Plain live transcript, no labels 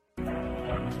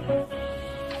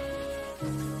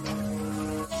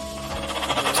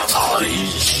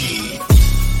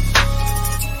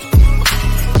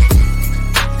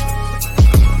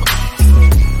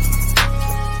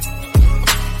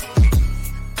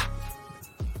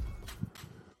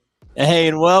Hey,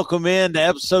 and welcome in to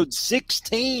episode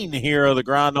 16 here of the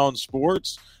Grind on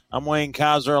Sports. I'm Wayne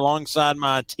Kaiser alongside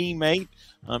my teammate,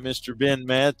 Mr. Ben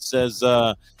Metz, as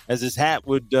his hat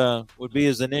would be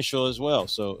his initial as well.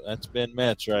 So that's Ben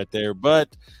Metz right there.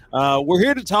 But we're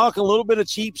here to talk a little bit of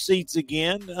cheap seats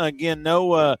again. Again,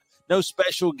 no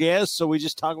special guests, so we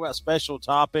just talk about special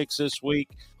topics this week.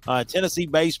 Tennessee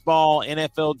baseball,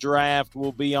 NFL draft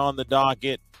will be on the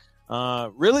docket.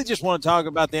 Really just want to talk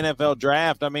about the NFL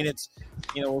draft. I mean, it's,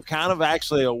 we're kind of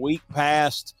actually a week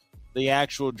past the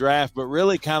actual draft, but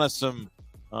really kind of some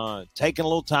taking a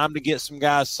little time to get some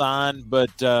guys signed.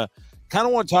 But kind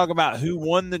of want to talk about who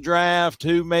won the draft,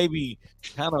 who maybe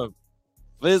kind of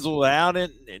fizzled out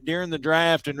during the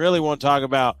draft, and really want to talk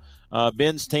about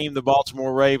Ben's team, the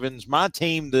Baltimore Ravens, my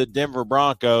team, the Denver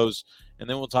Broncos, and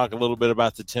then we'll talk a little bit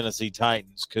about the Tennessee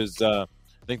Titans because I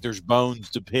think there's bones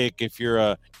to pick if you're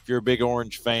a big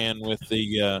Orange fan with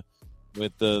the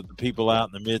people out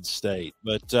in the mid-state.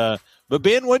 But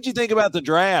Ben, what did you think about the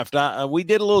draft? We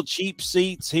did a little cheap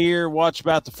seats here. Watched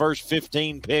about the first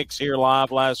 15 picks here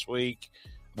live last week.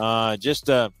 Just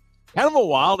kind of a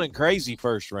wild and crazy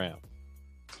first round.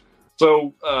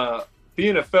 So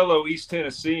being a fellow East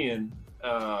Tennessean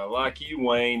like you,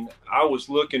 Wayne, I was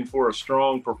looking for a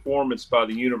strong performance by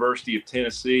the University of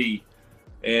Tennessee.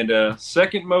 And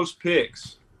second most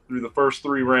picks through the first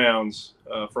three rounds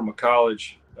from a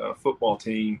college football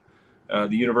team, the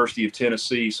University of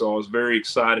Tennessee. So I was very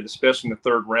excited, especially in the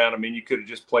third round. I mean, you could have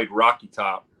just played Rocky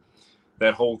Top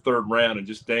that whole third round and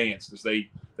just danced as they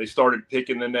started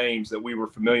picking the names that we were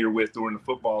familiar with during the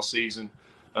football season.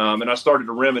 And I started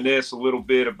to reminisce a little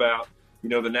bit about,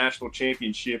 the national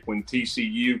championship when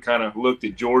TCU kind of looked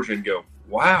at Georgia and go,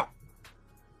 wow,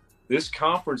 this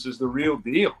conference is the real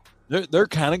deal. They're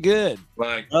kind of good.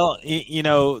 Well,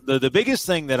 the biggest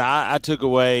thing that I took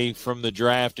away from the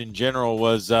draft in general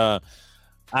was I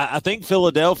think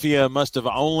Philadelphia must have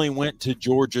only went to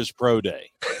Georgia's pro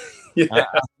day. Yeah.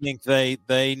 I think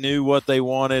they knew what they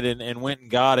wanted and went and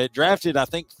got it. Drafted, I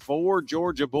think, 4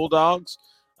 Georgia Bulldogs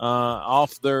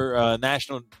off their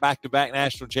back-to-back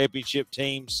national championship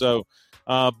teams. So,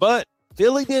 but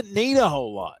Philly didn't need a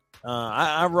whole lot.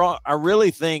 I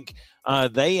really think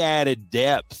they added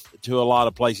depth to a lot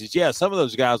of places. Yeah, some of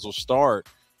those guys will start,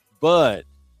 but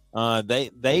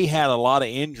they had a lot of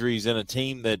injuries in a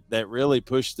team that really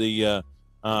pushed it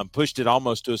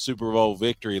almost to a Super Bowl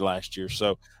victory last year.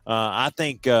 So I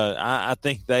think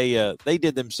they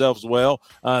did themselves well.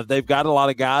 They've got a lot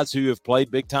of guys who have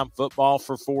played big time football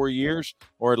for 4 years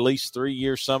or at least 3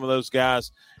 years. Some of those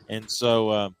guys, and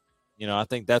so. I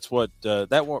think that's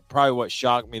probably what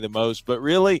shocked me the most. But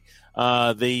really,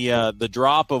 the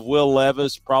drop of Will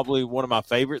Levis, probably one of my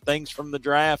favorite things from the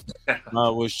draft,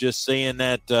 was just seeing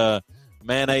that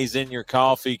mayonnaise in your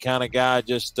coffee kind of guy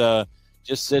just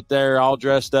sit there all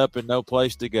dressed up and no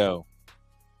place to go.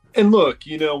 And look,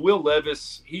 Will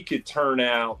Levis, he could turn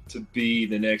out to be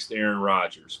the next Aaron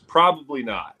Rodgers. Probably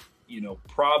not.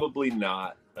 Probably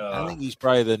not. I think he's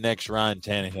probably the next Ryan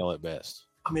Tannehill at best.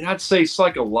 I mean, I'd say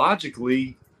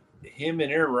psychologically, him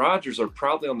and Aaron Rodgers are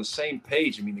probably on the same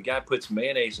page. I mean, the guy puts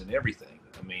mayonnaise in everything.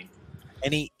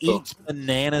 And he eats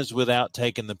bananas without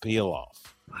taking the peel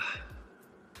off.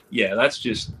 Yeah, that's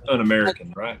just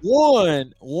un-American, right?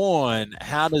 One,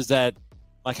 how does that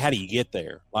 – how do you get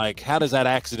there? How does that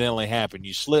accidentally happen?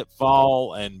 You slip,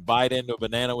 fall, and bite into a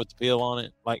banana with the peel on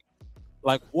it?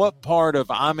 What part of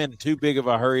I'm in too big of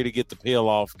a hurry to get the peel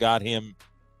off got him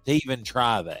to even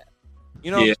try that?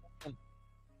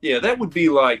 Yeah, that would be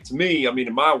to me,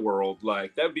 in my world,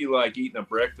 that'd be like eating a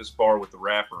breakfast bar with the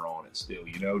wrapper on it still,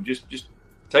 just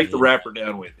take the wrapper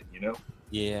down with it,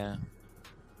 Yeah.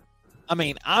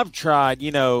 I've tried,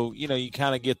 you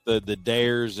kind of get the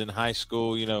dares in high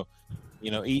school,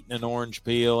 eating an orange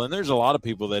peel, and there's a lot of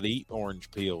people that eat orange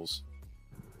peels.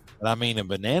 But a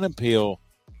banana peel,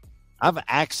 I've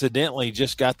accidentally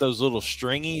just got those little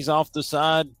stringies off the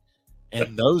side,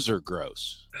 and those are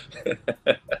gross. You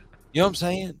know what I'm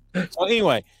saying? So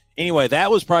anyway,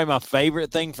 that was probably my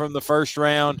favorite thing from the first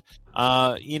round.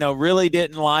 Really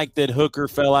didn't like that Hooker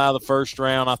fell out of the first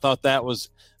round. I thought that was,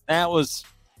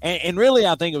 and really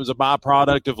I think it was a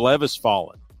byproduct of Levis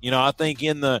falling. I think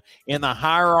in the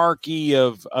hierarchy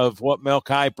of what Mel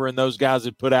Kiper and those guys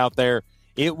had put out there,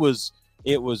 it was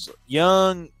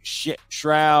Young,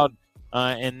 Shroud,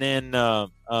 and then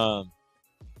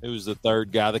who was the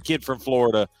third guy? The kid from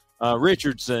Florida.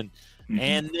 Richardson. Mm-hmm.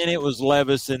 And then it was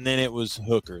Levis, and then it was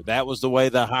Hooker. That was the way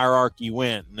the hierarchy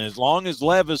went. And as long as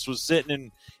Levis was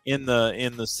sitting in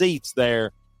the seats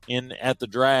there at the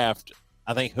draft,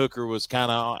 I think Hooker was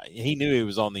he knew he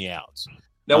was on the outs.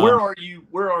 Now, where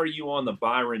are you on the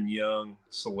Byron Young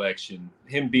selection?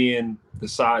 Him being the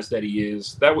size that he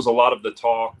is, that was a lot of the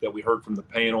talk that we heard from the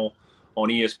panel on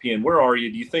ESPN. Where are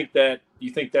you? Do you think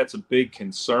that's a big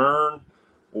concern,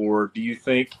 or do you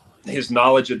think his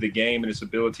knowledge of the game and his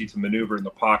ability to maneuver in the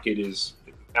pocket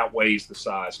outweighs the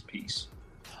size piece?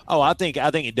 Oh, I think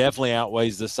it definitely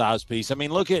outweighs the size piece. I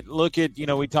mean, look at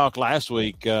we talked last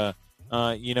week,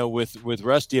 with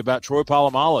Rusty about Troy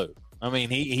Polamalu. I mean,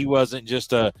 he wasn't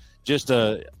just a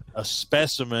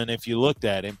specimen if you looked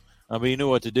at him. I mean, he knew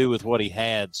what to do with what he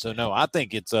had. So no, I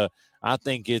think it's a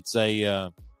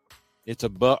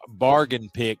bargain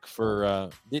pick for.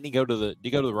 Did he go to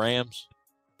the Rams?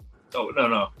 Oh,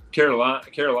 no,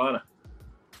 Carolina.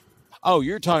 Oh,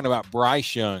 you're talking about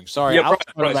Bryce Young. Sorry, yeah,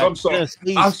 Bryce. I'm sorry.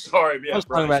 I'm sorry. Yeah, I was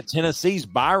talking about Tennessee's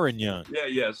Byron Young.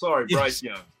 Yeah. Sorry, Bryce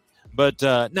Young. But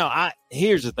no,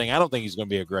 here's the thing. I don't think he's going to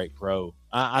be a great pro.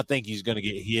 I think he's going to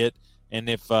get hit, and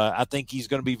I think he's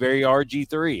going to be very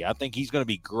RG3. I think he's going to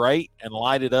be great and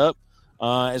light it up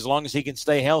as long as he can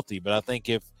stay healthy. But I think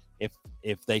if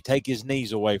they take his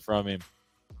knees away from him,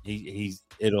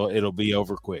 it'll be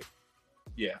over quick.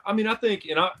 Yeah, I mean, I think,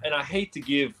 and I hate to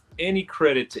give any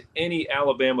credit to any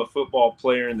Alabama football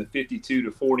player in the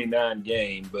 52-49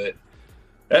 game, but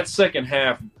that second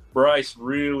half, Bryce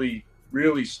really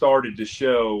started to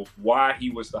show why he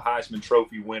was the Heisman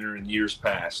Trophy winner in years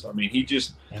past. I mean,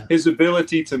 his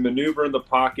ability to maneuver in the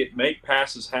pocket, make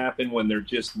passes happen when they're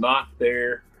just not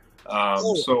there.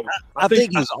 So I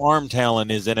think his arm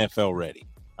talent is NFL ready.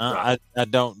 I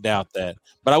don't doubt that.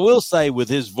 But I will say, with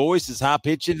his voice as high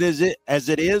pitched as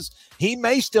it is, he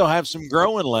may still have some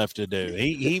growing left to do.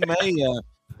 He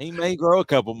may grow a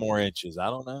couple more inches. I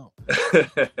don't know.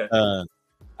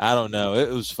 I don't know. It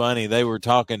was funny. They were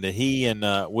talking to he and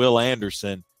Will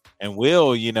Anderson, and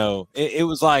Will, it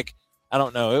was like, I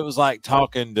don't know. It was like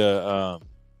talking to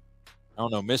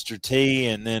Mr. T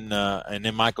and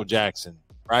then Michael Jackson.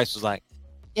 Bryce was like,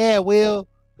 "Yeah, Will,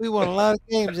 we won a lot of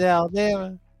games in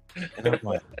Alabama." And I'm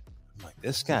like,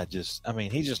 this guy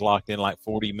he just locked in like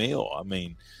 $40 million. I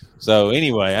mean, so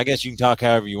anyway, I guess you can talk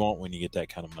however you want when you get that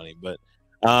kind of money. But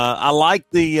I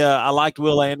liked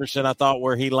Will Anderson. I thought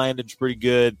where he landed was pretty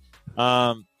good.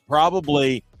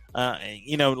 Probably, a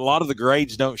lot of the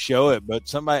grades don't show it, but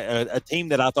a team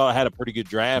that I thought had a pretty good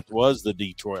draft was the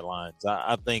Detroit Lions.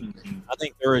 I think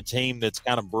they're a team that's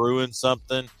kind of brewing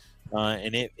something,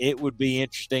 and it would be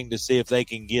interesting to see if they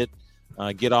can get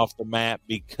off the map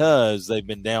because they've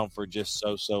been down for just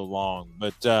so long.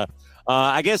 But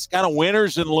I guess kind of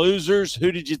winners and losers.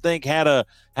 Who did you think had a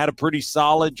pretty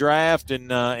solid draft,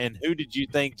 and who did you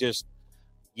think just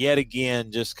yet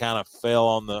again just kind of fell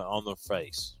on the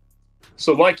face?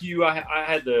 So like you, I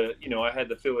had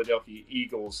the Philadelphia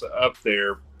Eagles up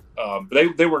there.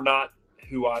 They were not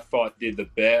who I thought did the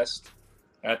best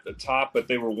at the top, but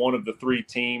they were one of the three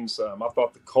teams. I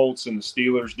thought the Colts and the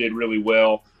Steelers did really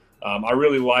well. I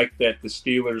really like that the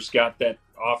Steelers got that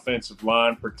offensive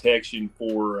line protection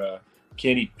for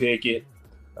Kenny Pickett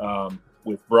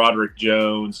with Broderick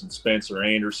Jones and Spencer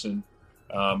Anderson.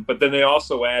 But then they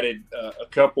also added a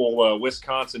couple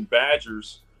Wisconsin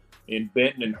Badgers in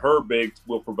Benton and Herbig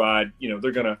will provide,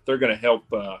 they're gonna help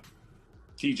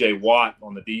TJ Watt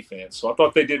on the defense. So I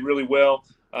thought they did really well.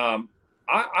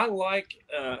 I like,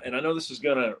 and I know this is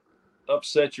gonna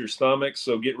upset your stomach,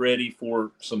 so get ready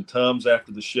for some Tums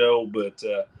after the show. But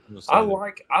I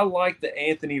like the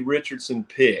Anthony Richardson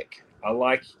pick. I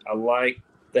like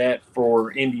that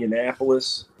for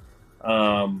Indianapolis.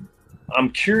 I'm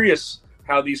curious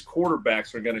how these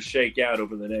quarterbacks are going to shake out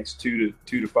over the next 2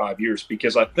 to 5 years,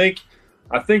 because I think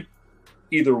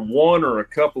either one or a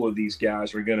couple of these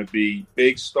guys are going to be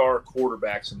big star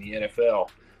quarterbacks in the NFL.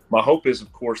 My hope is,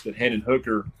 of course, that Hendon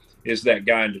Hooker is that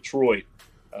guy in Detroit,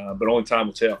 but only time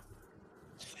will tell.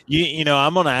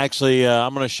 I'm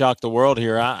gonna shock the world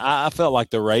here. I felt like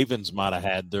the Ravens might have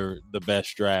had the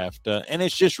best draft, and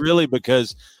it's just really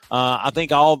because I think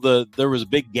there was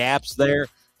big gaps there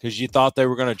because you thought they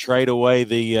were going to trade away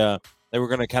they were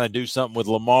going to kind of do something with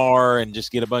Lamar and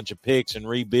just get a bunch of picks and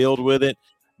rebuild with it.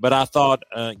 But I thought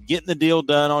getting the deal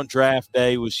done on draft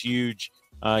day was huge.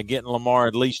 Getting Lamar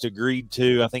at least agreed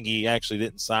to. I think he actually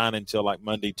didn't sign until like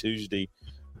Monday, Tuesday,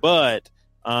 but.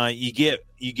 You get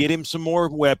him some more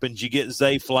weapons. You get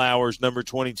Zay Flowers, number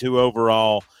 22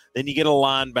 overall. Then you get a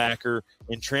linebacker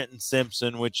in Trenton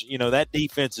Simpson, which, that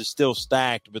defense is still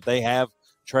stacked, but they have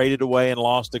traded away and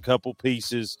lost a couple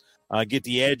pieces. get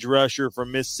the edge rusher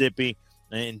from Mississippi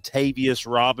and Tavius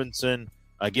Robinson,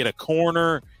 get a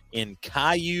corner in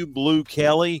Caillou Blue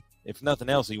Kelly. If nothing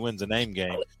else, he wins a name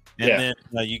game. And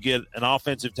then you get an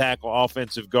offensive tackle,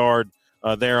 offensive guard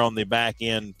there on the back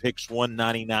end, picks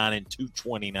 199 and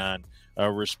 229,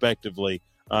 respectively.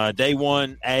 Day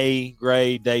 1, A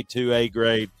grade, day 2, A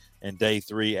grade, and day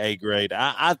 3, A grade.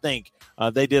 I think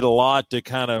they did a lot to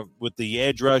kind of, with the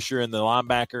edge rusher and the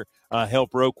linebacker,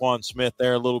 help Roquan Smith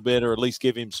there a little bit, or at least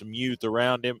give him some youth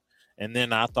around him. And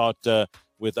then I thought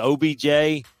with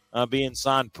OBJ being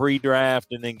signed pre-draft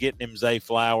and then getting him Zay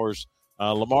Flowers,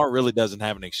 Lamar really doesn't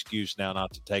have an excuse now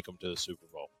not to take him to the Super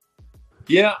Bowl.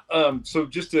 Yeah, so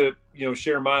just to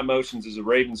share my emotions as a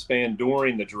Ravens fan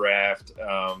during the draft,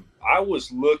 I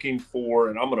was looking for,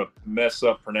 and I'm going to mess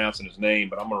up pronouncing his name,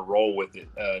 but I'm going to roll with it.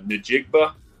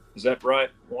 Njigba, is that right,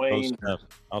 Wayne?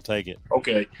 I'll take it.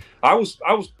 Okay, I was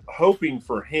hoping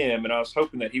for him, and I was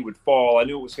hoping that he would fall. I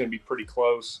knew it was going to be pretty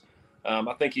close.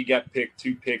 I think he got picked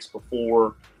 2 picks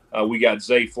before we got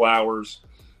Zay Flowers,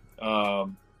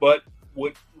 but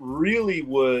what really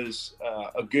was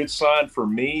a good sign for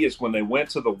me is when they went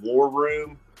to the war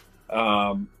room,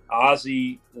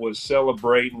 Ozzie was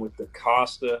celebrating with the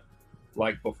Costa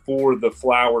like before the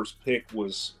Flowers pick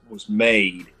was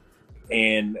made.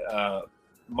 And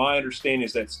my understanding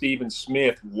is that Stephen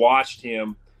Smith watched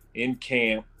him in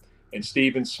camp, and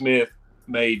Stephen Smith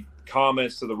made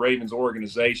comments to the Ravens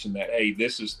organization that, hey,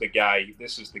 this is the guy,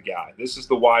 this is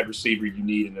the wide receiver you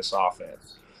need in this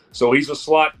offense. So he's a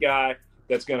slot guy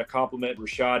that's going to complement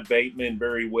Rashad Bateman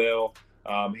very well.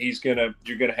 You're going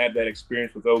to have that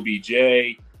experience with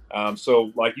OBJ.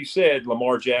 So like you said,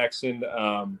 Lamar Jackson,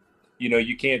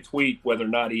 you can't tweet whether or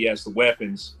not he has the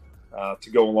weapons to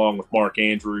go along with Mark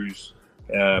Andrews,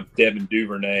 Devin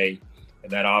Duvernay,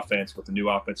 and that offense with the new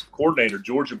offensive coordinator,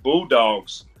 Georgia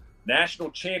Bulldogs, national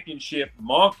championship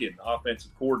Monken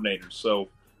offensive coordinator. So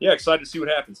yeah, excited to see what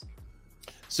happens.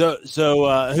 So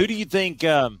who do you think?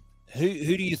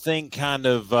 Who do you think kind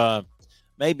of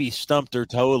maybe stumped their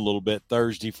toe a little bit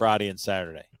Thursday, Friday, and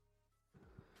Saturday?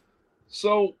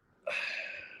 So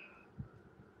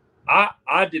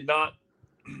I did not,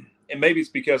 and maybe it's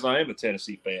because I am a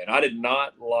Tennessee fan. I did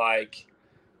not like,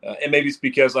 and maybe it's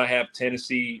because I have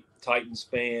Tennessee Titans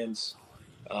fans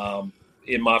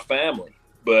in my family,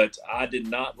 but I did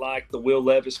not like the Will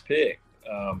Levis pick.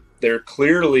 There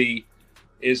clearly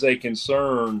is a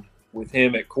concern with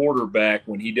him at quarterback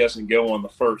when he doesn't go on the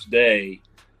first day,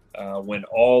 when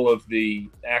all of the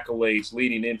accolades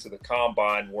leading into the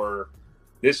combine were,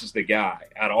 this is the guy.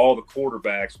 Out of all the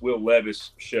quarterbacks, Will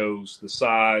Levis shows the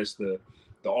size, the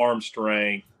arm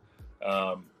strength.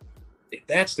 If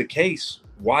that's the case,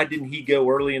 why didn't he go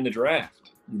early in the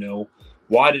draft?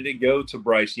 Why did it go to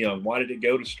Bryce Young? Why did it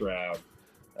go to Stroud?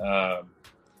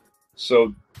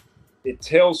 So it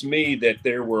tells me that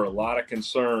there were a lot of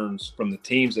concerns from the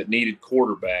teams that needed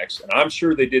quarterbacks, and I'm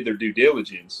sure they did their due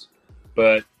diligence,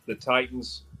 but the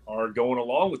Titans are going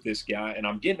along with this guy, and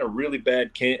I'm getting a really bad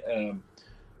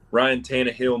Ryan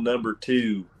Tannehill number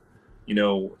 2,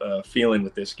 feeling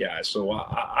with this guy. So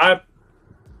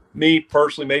me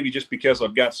personally, maybe just because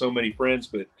I've got so many friends,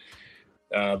 but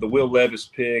the Will Levis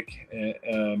pick,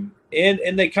 and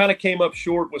they kind of came up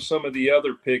short with some of the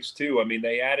other picks too. I mean,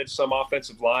 they added some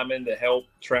offensive linemen to help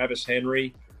Travis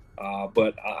Henry,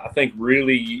 but I think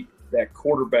really that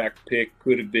quarterback pick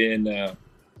could have been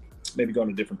maybe gone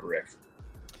a different direction.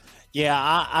 Yeah,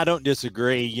 I don't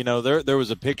disagree. There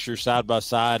was a picture side by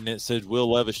side, and it said Will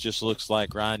Levis just looks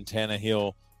like Ryan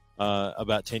Tannehill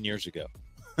about 10 years ago.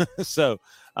 So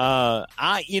I'm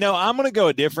going to go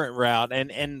a different route,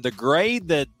 and the grade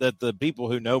that the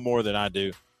people who know more than I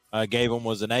do gave him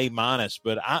was an A-.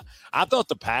 But I thought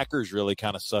the Packers really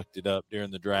kind of sucked it up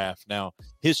during the draft. Now,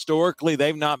 historically,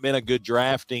 they've not been a good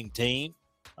drafting team,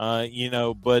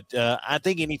 but I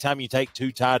think anytime you take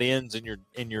 2 tight ends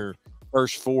in your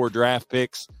first 4 draft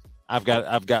picks, I've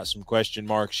got some question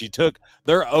marks. You took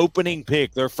their opening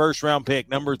pick, their first round pick,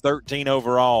 number 13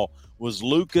 overall, was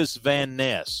Lucas Van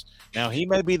Ness. Now, he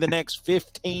may be the next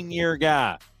 15-year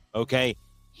guy, okay?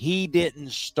 He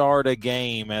didn't start a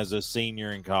game as a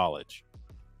senior in college.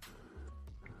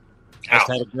 Must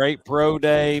have had a great pro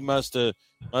day, must have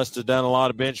done a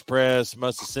lot of bench press,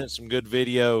 must have sent some good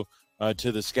video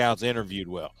to the scouts, interviewed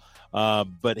well.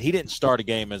 But he didn't start a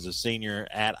game as a senior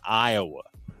at Iowa.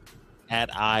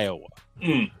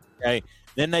 Okay.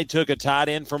 Then they took a tight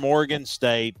end from Oregon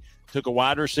State, took a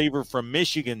wide receiver from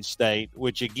Michigan State,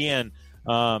 which, again,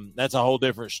 that's a whole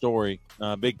different story,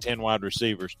 Big Ten wide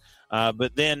receivers.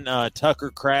 But then Tucker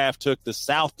Kraft took the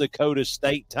South Dakota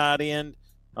State tight end.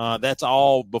 That's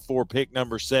all before pick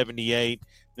number 78.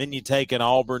 Then you take an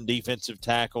Auburn defensive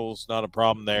tackles, not a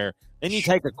problem there. Then you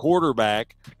take a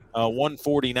quarterback,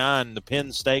 149, the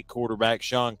Penn State quarterback,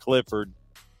 Sean Clifford,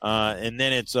 and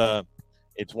then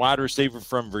it's wide receiver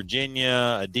from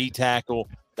Virginia, a D tackle.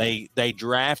 They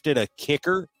drafted a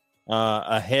kicker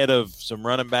ahead of some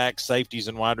running backs, safeties,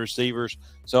 and wide receivers.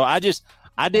 So I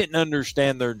didn't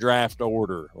understand their draft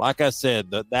order. Like I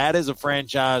said, that is a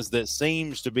franchise that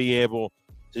seems to be able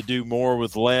to do more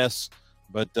with less.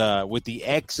 But with the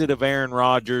exit of Aaron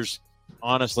Rodgers,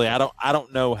 honestly, I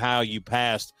don't know how you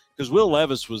passed, because Will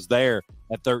Levis was there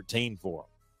at 13 for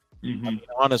him. Mm-hmm. I mean,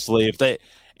 honestly,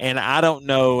 and I don't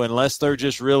know, unless they're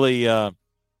just really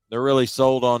they're really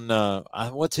sold on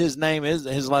what's his name?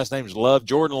 His last name is Love,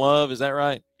 Jordan Love, is that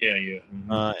right? Yeah.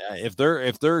 Mm-hmm.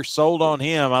 If they're sold on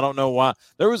him, I don't know why.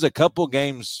 There was a couple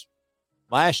games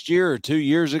last year or 2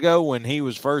 years ago when he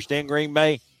was first in Green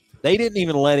Bay. They didn't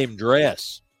even let him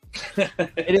dress. They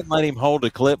didn't let him hold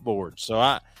a clipboard.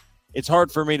 So it's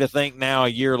hard for me to think now, a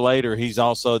year later, he's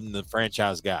all of a sudden the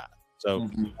franchise guy. So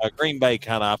Green Bay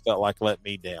kind of, I felt like, let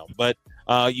me down. But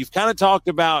you've kind of talked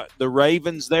about the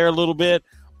Ravens there a little bit.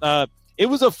 It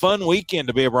was a fun weekend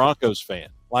to be a Broncos fan.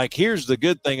 Like, here's the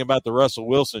good thing about the Russell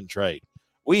Wilson trade.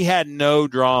 We had no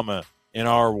drama in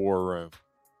our war room.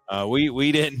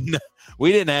 We didn't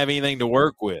have anything to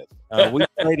work with. We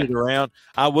traded around.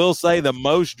 I will say the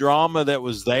most drama that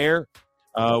was there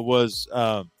was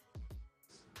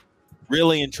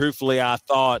really and truthfully, I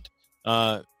thought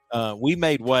we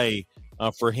made way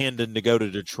for Hendon to go to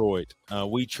Detroit.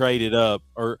 We traded up,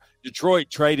 or Detroit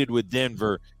traded with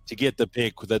Denver to get the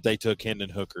pick that they took Hendon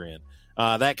Hooker in.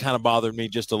 That kind of bothered me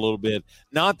just a little bit.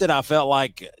 Not that I felt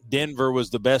like Denver was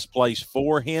the best place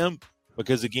for him,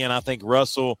 because, again, I think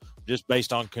Russell, just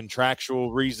based on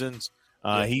contractual reasons,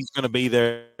 he's going to be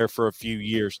there for a few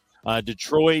years.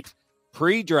 Detroit,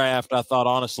 pre-draft, I thought,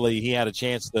 honestly, he had a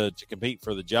chance to compete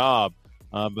for the job,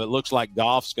 but it looks like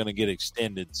Goff's going to get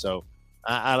extended. So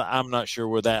I'm not sure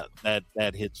where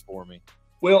that hits for me.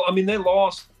 Well, I mean, they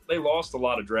lost a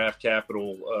lot of draft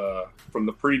capital from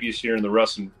the previous year in the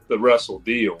Russell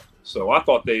deal. So I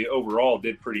thought they overall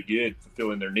did pretty good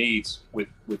fulfilling their needs with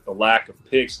the lack of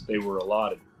picks that they were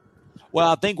allotted. Well,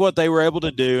 I think what they were able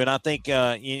to do, and I think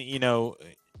you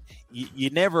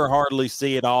never hardly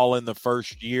see it all in the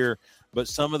first year, but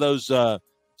some of those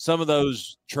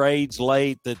trades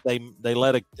late that they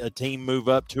let a team move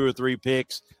up 2 or 3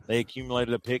 picks, they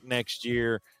accumulated a pick next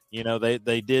year. You know,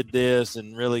 they did this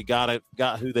and really got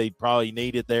who they probably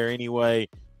needed there anyway,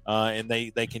 and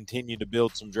they continued to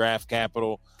build some draft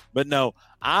capital. But no,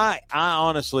 I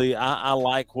honestly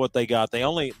like what they got.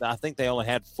 I think they only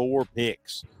had 4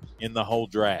 picks in the whole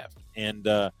draft, and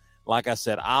like I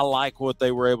said, I like what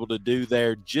they were able to do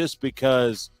there, just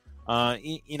because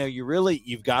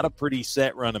you've got a pretty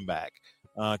set running back,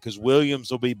 because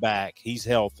Williams will be back, he's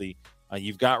healthy.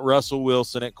 You've got Russell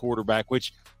Wilson at quarterback,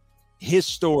 which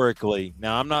historically,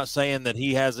 now I'm not saying that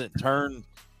he hasn't turned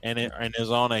and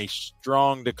is on a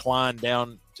strong decline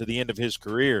down to the end of his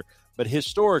career, but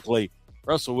historically,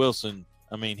 Russell Wilson,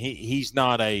 I mean, he's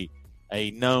not a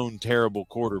known terrible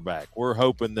quarterback. We're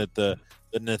hoping that the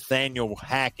Nathaniel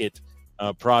Hackett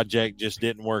project just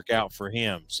didn't work out for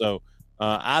him. So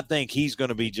I think he's going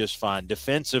to be just fine.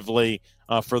 Defensively,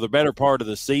 for the better part of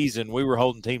the season, we were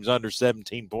holding teams under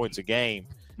 17 points a game.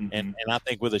 And I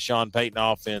think with a Sean Payton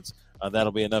offense,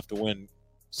 that'll be enough to win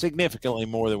significantly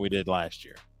more than we did last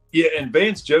year. Yeah, and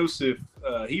Vance Joseph,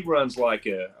 he runs like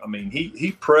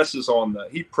he presses on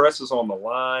the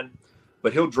line,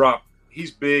 but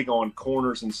he's big on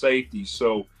corners and safeties.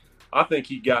 So I think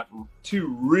he got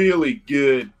 2 really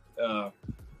good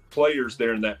players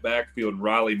there in that backfield,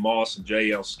 Riley Moss and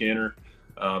J.L. Skinner.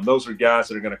 Those are guys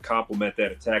that are going to complement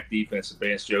that attack defense that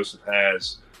Vance Joseph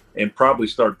has, and probably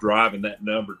start driving that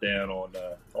number down on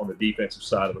the defensive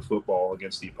side of the football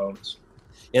against the opponents.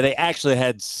 Yeah, they actually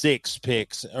had 5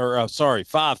 picks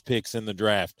in the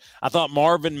draft. I thought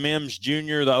Marvin Mims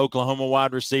Jr., the Oklahoma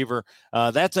wide receiver,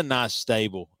 that's a nice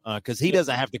stable, because he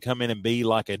doesn't have to come in and be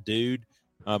like a dude,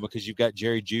 because you've got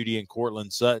Jerry Jeudy and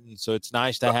Cortland Sutton. So it's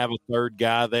nice to have a third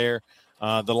guy there.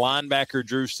 The linebacker,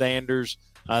 Drew Sanders,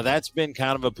 that's been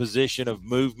kind of a position of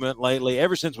movement lately.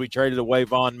 Ever since we traded away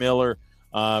Von Miller,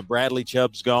 Bradley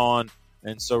Chubb's gone.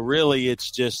 And so really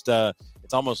it's just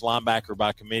it's almost linebacker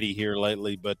by committee here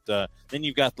lately. But then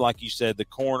you've got, like you said, the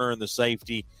corner and the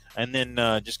safety. And then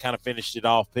just kind of finished it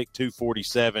off, pick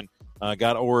 247,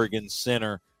 got Oregon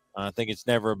center. I think it's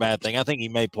never a bad thing. I think he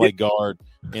may play guard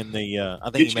in the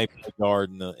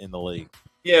in the league.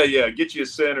 Yeah. Get you a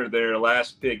center there,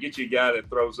 last pick. Get you a guy that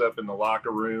throws up in the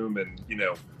locker room and,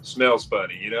 smells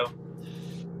funny,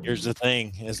 Here's the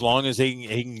thing: as long as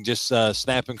he can just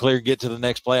snap and clear, get to the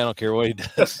next play, I don't care what he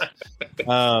does.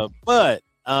 But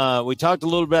we talked a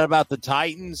little bit about the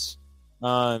Titans.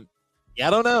 I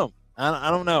don't know. I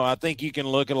don't know. I think you can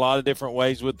look at a lot of different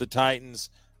ways with the Titans.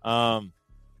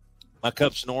 My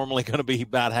cup's normally going to be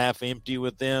about half empty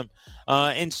with them,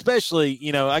 and especially,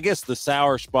 I guess the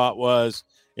sour spot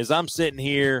is I'm sitting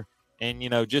here, and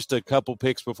just a couple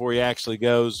picks before he actually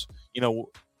goes,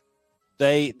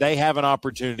 They have an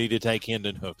opportunity to take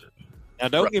Hendon Hooker. Now,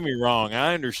 don't get me wrong.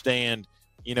 I understand,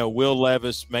 Will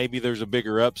Levis, maybe there's a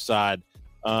bigger upside,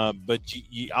 but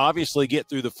you obviously get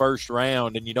through the first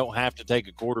round and you don't have to take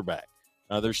a quarterback.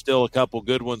 There's still a couple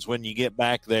good ones when you get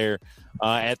back there.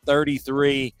 At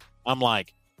 33, I'm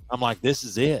like, this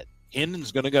is it.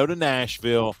 Hendon's going to go to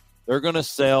Nashville. They're going to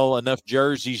sell enough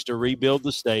jerseys to rebuild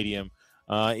the stadium.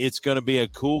 It's going to be a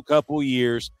cool couple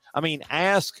years. I mean,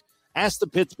 ask the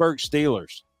Pittsburgh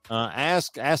Steelers.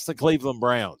 Ask the Cleveland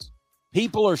Browns.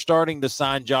 People are starting to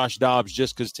sign Josh Dobbs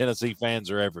just because Tennessee fans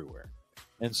are everywhere.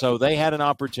 And so they had an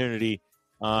opportunity,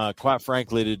 quite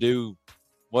frankly, to do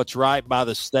what's right by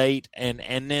the state and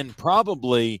then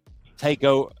probably take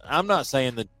over. I'm not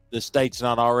saying that the state's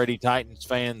not already Titans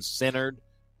fans centered,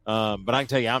 but I can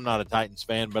tell you I'm not a Titans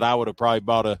fan, but I would have probably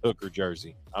bought a Hooker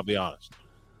jersey. I'll be honest.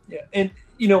 Yeah, and,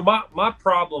 my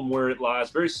problem where it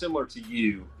lies, very similar to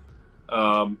you,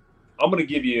 I'm going to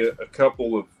give you a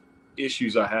couple of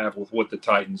issues I have with what the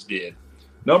Titans did.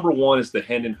 Number one is the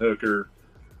Hendon Hooker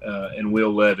and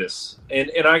Will Levis.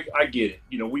 And I get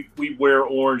it. We wear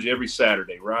orange every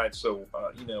Saturday, right? So,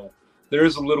 there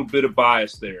is a little bit of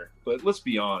bias there. But let's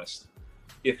be honest.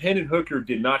 If Hendon Hooker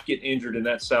did not get injured in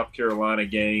that South Carolina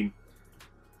game,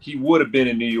 he would have been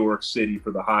in New York City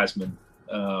for the Heisman.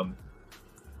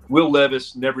 Will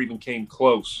Levis never even came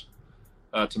close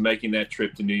to making that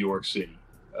trip to New York City.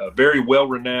 Very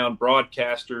well-renowned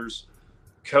broadcasters,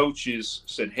 coaches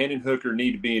said Hendon Hooker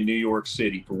needed to be in New York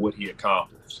City for what he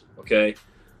accomplished. Okay,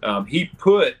 he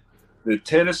put the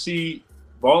Tennessee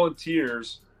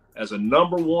Volunteers as a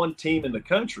number one team in the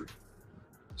country.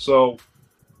 So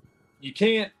you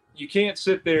can't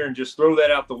sit there and just throw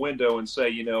that out the window and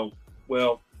say,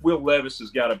 well, Will Levis has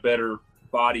got a better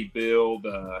body build.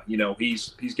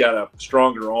 He's got a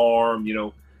stronger arm.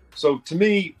 So to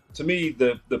me,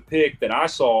 the pick that I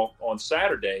saw on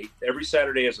Saturday, every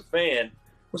Saturday as a fan,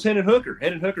 was Hendon Hooker.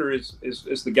 Hendon Hooker is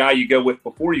the guy you go with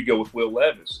before you go with Will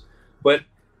Levis. But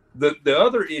the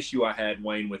other issue I had,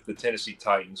 Wayne, with the Tennessee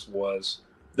Titans was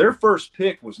their first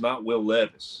pick was not Will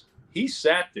Levis. He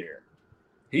sat there.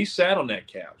 He sat on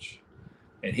that couch,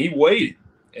 and he waited.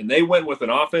 And they went with an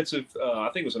offensive, I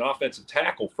think it was an offensive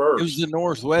tackle first. It was the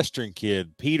Northwestern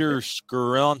kid, Peter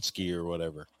Skoronsky or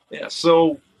whatever. Yeah,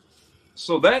 so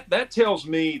that tells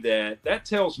me that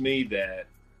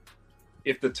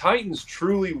if the Titans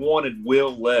truly wanted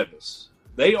Will Levis,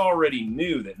 they already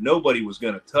knew that nobody was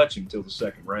going to touch him till the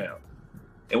second round.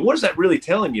 And what is that really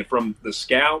telling you from the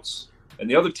scouts and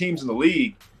the other teams in the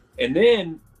league? And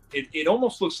then it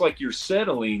almost looks like you're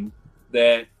settling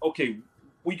that, okay,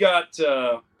 we got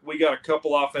a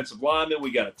couple offensive linemen, we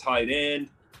got a tight end,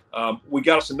 we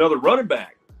got us another running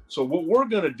back. So what we're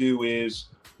going to do is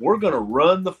we're going to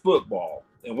run the football,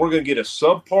 and we're going to get a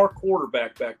subpar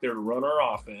quarterback back there to run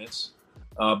our offense.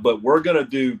 But we're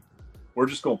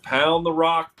just going to pound the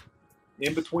rock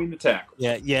in between the tackles.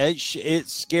 Yeah,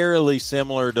 it's scarily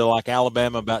similar to like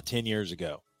Alabama about 10 years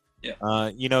ago. Yeah.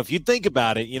 If you think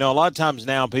about it, a lot of times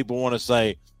now people want to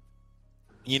say,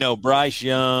 Bryce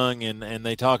Young, and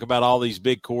they talk about all these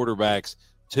big quarterbacks,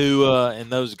 Tua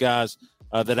and those guys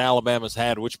that Alabama's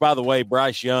had, which, by the way,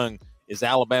 Bryce Young is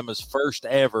Alabama's first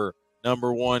ever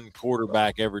number one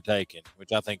quarterback ever taken,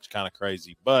 which I think is kind of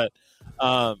crazy. But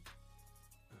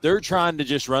they're trying to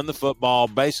just run the football,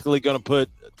 basically going to put,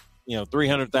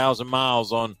 300,000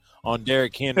 miles on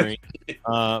Derrick Henry.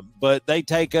 But they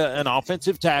take an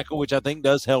offensive tackle, which I think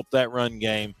does help that run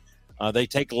game. They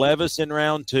take Levis in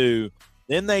round 2.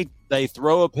 Then they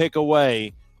throw a pick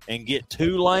away and get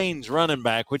Tulane's running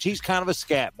back, which he's kind of a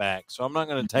scat back, so I'm not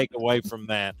going to take away from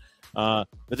that. But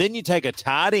then you take a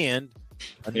tight end,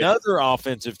 another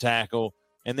offensive tackle,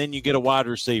 and then you get a wide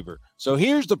receiver. So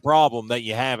here's the problem that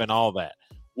you have in all that.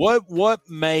 What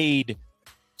made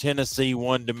Tennessee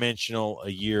one-dimensional a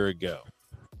year ago?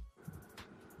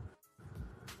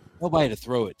 Nobody to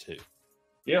throw it to.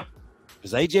 Yeah.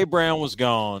 Because A.J. Brown was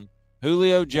gone.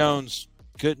 Julio Jones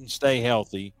couldn't stay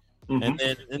healthy.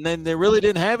 Mm-hmm. And then they really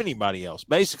didn't have anybody else.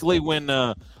 Basically, when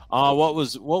what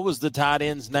was the tight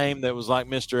end's name that was like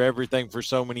Mr. Everything for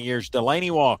so many years?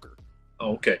 Delaney Walker.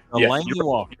 Okay. Delaney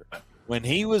Walker. When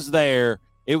he was there,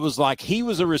 it was like he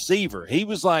was a receiver. He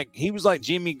was like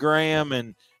Jimmy Graham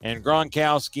and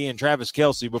Gronkowski and Travis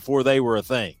Kelce before they were a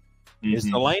thing. Mm-hmm. Is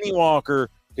Delanie Walker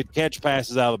could catch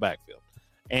passes out of the backfield.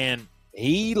 And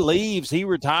he leaves, he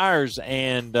retires,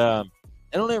 and they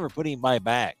don't ever put anybody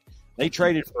back. They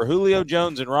traded for Julio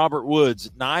Jones and Robert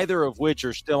Woods, neither of which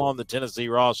are still on the Tennessee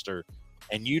roster,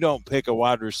 and you don't pick a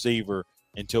wide receiver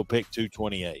until pick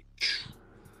 228.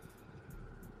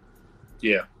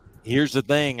 Yeah. Here's the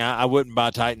thing. I wouldn't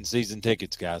buy Titan season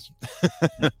tickets, guys.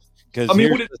 Because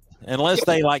unless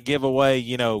they give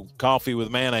away, coffee with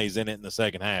mayonnaise in it in the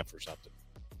second half or something.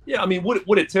 Yeah, I mean,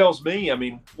 what it tells me,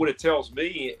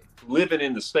 living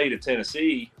in the state of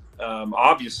Tennessee,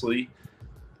 obviously,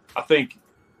 I think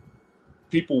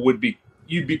you'd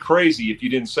be crazy if you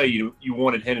didn't say you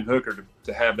wanted Hendon Hooker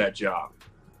to have that job.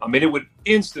 I mean, it would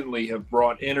instantly have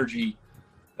brought energy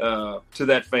to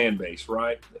that fan base,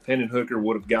 right? If Hendon Hooker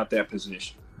would have got that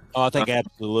position. Oh, I think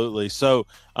absolutely. So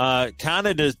kind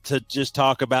of to just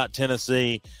talk about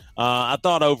Tennessee, I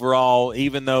thought overall,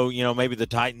 even though, maybe the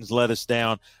Titans let us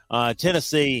down,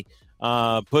 Tennessee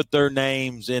put their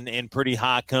names in pretty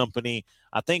high company.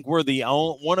 I think we're the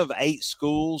only one of 8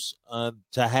 schools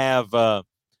to have, I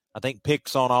think,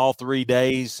 picks on all 3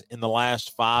 days in the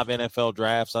last 5 NFL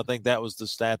drafts. I think that was the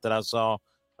stat that I saw.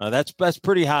 That's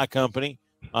pretty high company.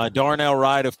 Darnell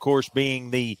Wright, of course,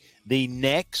 being the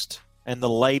next and the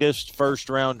latest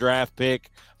first-round draft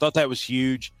pick. I thought that was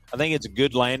huge. I think it's a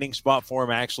good landing spot for him,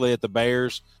 actually, at the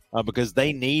Bears because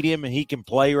they need him, and he can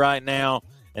play right now.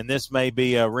 And this may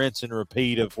be a rinse and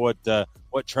repeat of what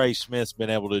Trey Smith's been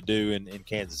able to do in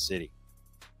Kansas City.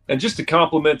 And just to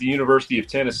compliment the University of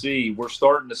Tennessee, we're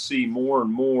starting to see more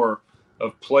and more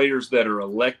of players that are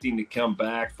electing to come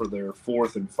back for their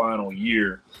 4th and final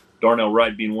year. Darnell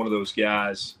Wright being one of those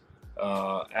guys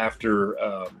after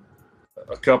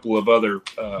a couple of other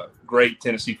great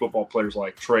Tennessee football players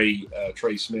like Trey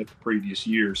Smith the previous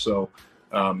year. So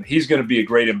he's going to be a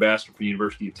great ambassador for the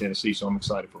University of Tennessee, so I'm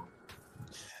excited for him.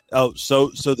 Oh, so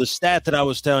the stat that I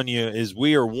was telling you is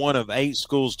we are one of 8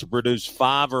 schools to produce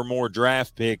 5 or more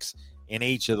draft picks in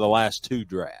each of the last 2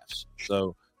 drafts.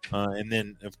 So, and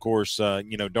then, of course,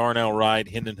 Darnell Wright,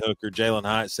 Hendon Hooker, Jalen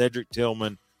Hyatt, Cedric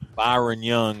Tillman, Byron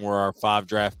Young were our 5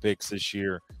 draft picks this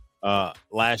year.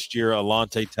 Last year,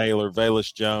 Alontae Taylor,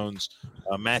 Velus Jones,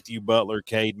 Matthew Butler,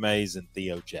 Cade Mays, and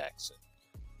Theo Jackson.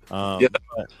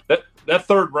 That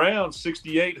third round,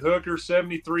 68 Hooker,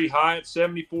 73 Hyatt,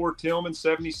 74 Tillman,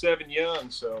 77 Young.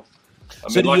 So,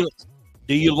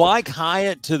 do you like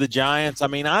Hyatt to the Giants? I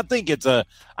mean, I think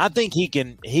he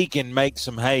can make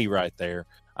some hay right there.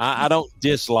 I don't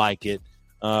dislike it,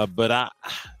 but I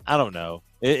don't know.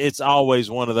 It's always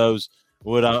one of those.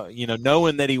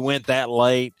 Knowing that he went that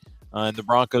late, and the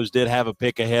Broncos did have a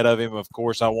pick ahead of him. Of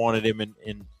course, I wanted him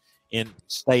in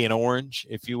staying orange,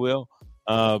 if you will.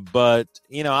 But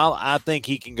I think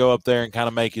he can go up there and kind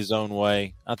of make his own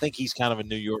way. I think he's kind of a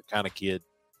New York kind of kid.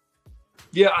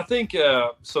 Yeah, I think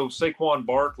so. Saquon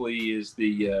Barkley is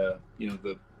the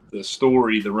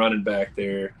story, the running back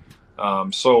there.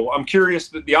 So I'm curious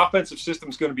that the offensive system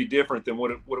is going to be different than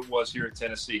what it was here at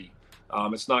Tennessee.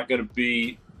 It's not going to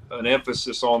be an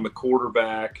emphasis on the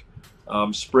quarterback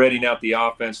spreading out the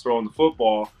offense, throwing the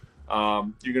football.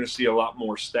 You're going to see a lot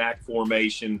more stack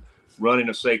formation, running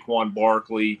of Saquon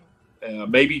Barkley.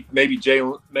 Maybe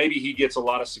Jalen. Maybe he gets a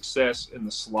lot of success in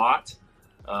the slot.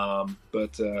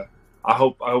 But I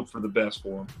hope for the best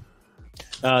for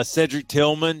him. Cedric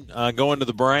Tillman going to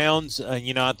the Browns.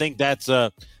 I think that's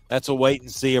a wait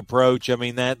and see approach. I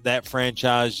mean that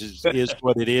franchise is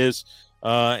what it is.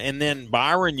 And then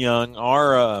Byron Young,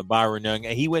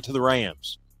 he went to the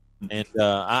Rams, and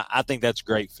I think that's a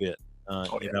great fit.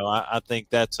 I think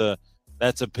that's a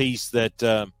piece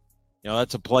that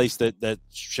that's a place that's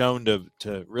shown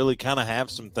to really kind of have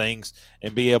some things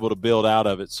and be able to build out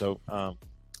of it. So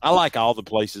I like all the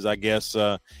places, I guess.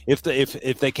 If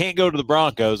they can't go to the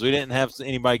Broncos, we didn't have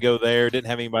anybody go there, didn't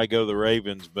have anybody go to the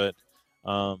Ravens, but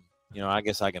I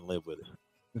guess I can live with it.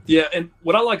 Yeah, and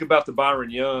what I like about the Byron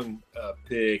Young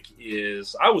pick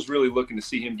is I was really looking to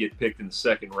see him get picked in the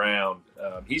second round.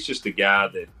 He's just a guy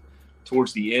that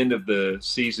towards the end of the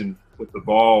season with the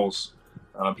VOLS,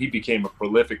 he became a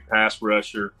prolific pass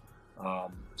rusher.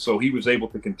 So he was able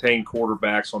to contain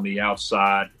quarterbacks on the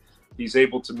outside. He's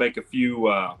able to make a few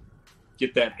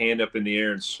get that hand up in the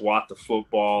air and swat the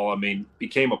football. I mean,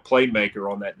 became a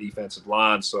playmaker on that defensive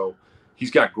line. So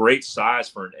he's got great size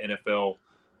for an NFL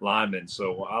lineman.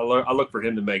 So I look for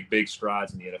him to make big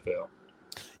strides in the NFL.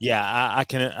 Yeah, I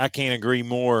can't agree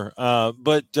more.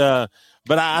 But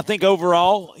I think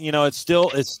overall, it's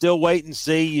still wait and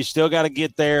see. You still got to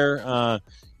get there.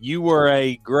 you were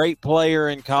a great player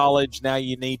in college. Now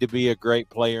you need to be a great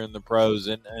player in the pros.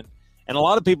 And a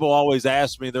lot of people always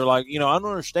ask me, they're like, I don't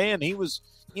understand. He was,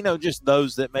 just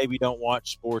those that maybe don't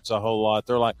watch sports a whole lot.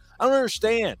 They're like, I don't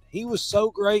understand. He was so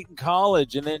great in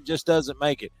college and then just doesn't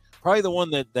make it. Probably the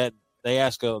one that they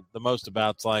ask the most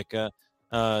about is like Tim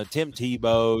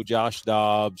Tebow, Josh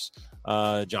Dobbs,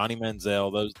 Johnny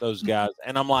Manziel, those guys.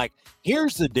 And I'm like,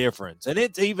 here's the difference. And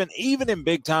it's even in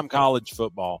big time college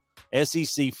football,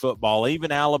 SEC football,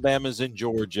 even Alabama's and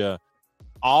Georgia,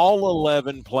 all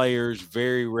 11 players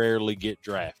very rarely get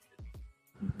drafted.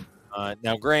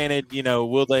 Now, granted,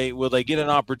 will they get an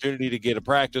opportunity to get a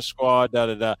practice squad?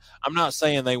 I'm not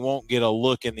saying they won't get a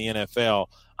look in the NFL.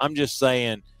 I'm just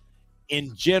saying,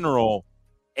 in general,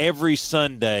 every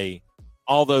Sunday,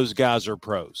 all those guys are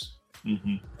pros.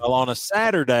 Mm-hmm. Well, on a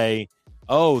Saturday,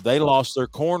 they lost their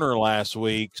corner last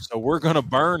week, so we're going to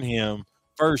burn him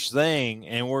first thing,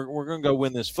 and we're going to go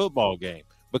win this football game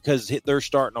because they're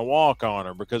starting a walk-on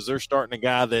or because they're starting a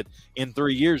guy that in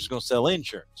 3 years is going to sell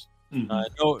insurance.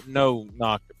 Mm-hmm. No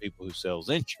knock to people who sells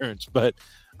insurance, but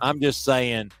I'm just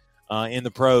saying in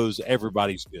the pros,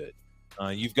 everybody's good.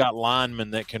 You've got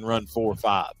linemen that can run 4 or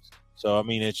 5s. So, I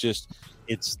mean,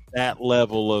 it's that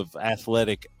level of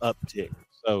athletic uptick.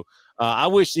 So, I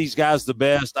wish these guys the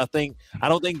best. I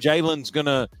don't think Jalen's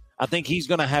I think he's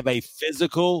going to have a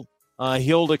physical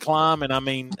hill to climb. And I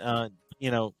mean,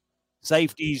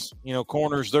 safeties,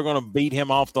 corners, they're going to beat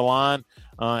him off the line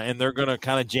and they're going to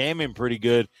kind of jam him pretty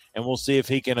good. And we'll see if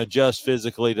he can adjust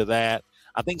physically to that.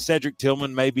 I think Cedric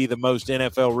Tillman may be the most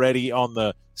NFL ready on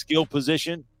the skill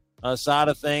position side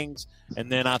of things.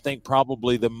 And then I think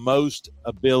probably the most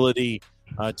ability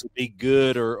to be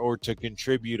good or to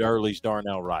contribute early is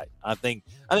Darnell Wright. I think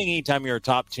anytime you're a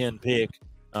top 10 pick,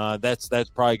 that's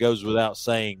probably goes without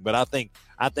saying. But I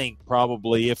think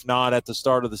probably, if not at the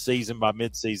start of the season, by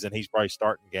midseason, he's probably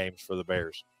starting games for the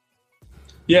Bears.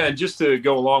 Yeah, and just to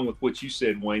go along with what you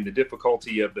said, Wayne, the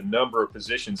difficulty of the number of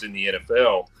positions in the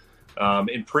NFL.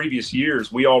 In previous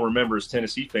years, we all remember as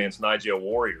Tennessee fans, Nigel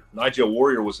Warrior. Nigel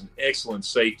Warrior was an excellent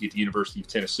safety at the University of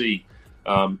Tennessee.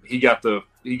 He got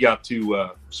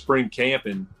to spring camp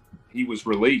and he was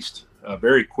released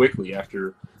very quickly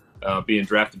after being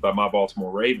drafted by my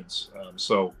Baltimore Ravens.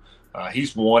 So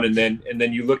he's one. And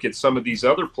then you look at some of these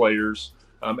other players,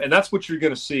 and that's what you're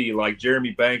going to see. Like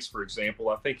Jeremy Banks, for example.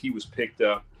 I think he was picked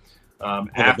up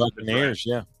after the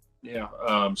draft.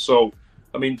 Yeah. So,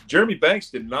 I mean, Jeremy Banks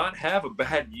did not have a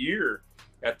bad year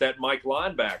at that Mike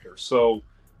linebacker. So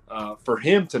for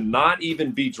him to not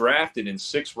even be drafted in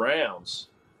 6 rounds,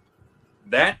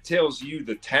 that tells you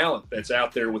the talent that's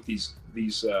out there with these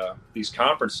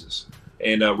conferences.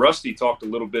 And Rusty talked a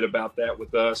little bit about that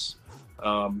with us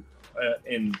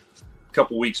in a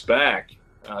couple weeks back.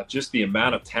 Just the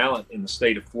amount of talent in the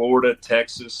state of Florida,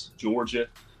 Texas, Georgia.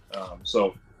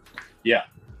 So, yeah,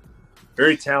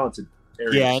 very talented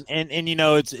areas. Yeah, and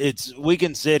it's we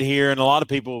can sit here, and a lot of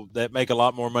people that make a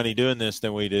lot more money doing this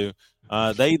than we do,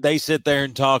 they sit there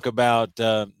and talk about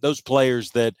those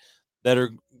players that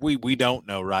are we don't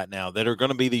know right now that are going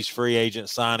to be these free agent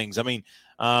signings. I mean,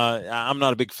 I'm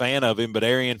not a big fan of him, but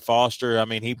Arian Foster, I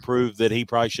mean, he proved that he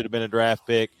probably should have been a draft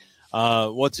pick.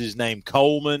 What's his name?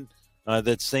 Coleman,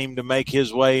 that seemed to make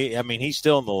his way. I mean, he's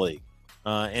still in the league.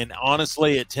 And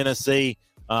honestly, at Tennessee,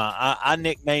 I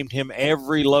nicknamed him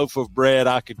every loaf of bread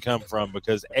I could come from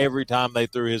because every time they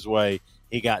threw his way,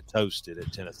 he got toasted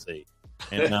at Tennessee.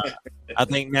 And I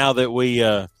think now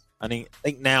that I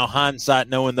think now hindsight,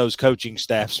 knowing those coaching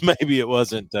staffs, maybe it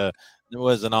wasn't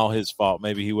all his fault.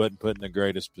 Maybe he wasn't put in the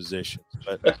greatest positions.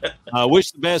 But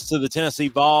wish the best to the Tennessee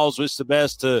Vols. Wish the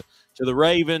best to the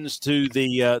Ravens, to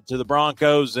the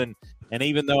Broncos, and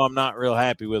even though I'm not real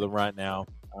happy with them right now,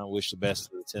 I wish the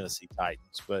best to the Tennessee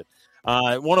Titans. But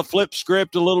I want to flip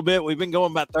script a little bit. We've been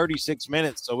going about 36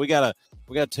 minutes, so we gotta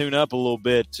tune up a little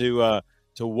bit to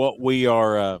what we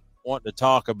are wanting to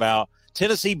talk about.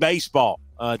 Tennessee baseball.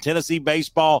 Tennessee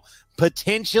baseball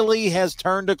potentially has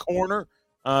turned a corner.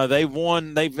 They've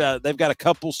won. They've got a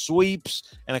couple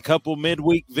sweeps and a couple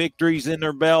midweek victories in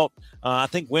their belt. I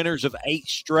think winners of 8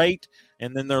 straight,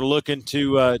 and then they're looking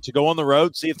to go on the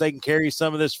road, see if they can carry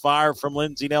some of this fire from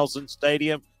Lindsey Nelson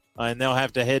Stadium, and they'll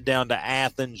have to head down to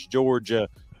Athens, Georgia,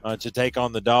 to take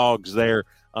on the Dogs there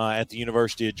at the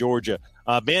University of Georgia.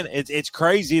 Ben, it's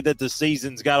crazy that the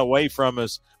season's got away from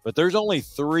us, but there's only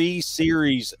 3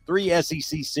 SEC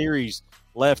series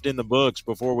left in the books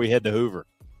before we head to Hoover.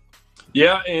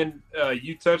 Yeah, and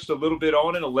you touched a little bit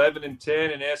on it,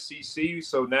 11-10 in SEC,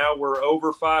 so now we're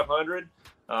over 500.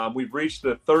 We've reached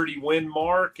the 30-win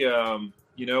mark.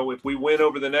 If we win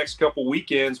over the next couple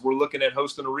weekends, we're looking at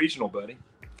hosting a regional, buddy.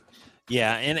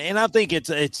 Yeah, and I think it's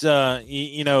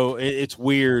it's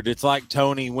weird. It's like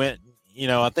Tony went.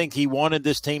 I think he wanted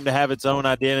this team to have its own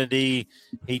identity.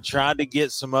 He tried to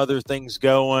get some other things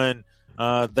going.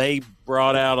 They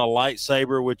brought out a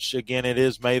lightsaber, which again it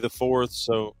is May the 4th,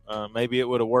 so maybe it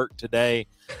would have worked today.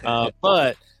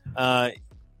 But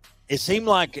it seemed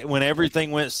like when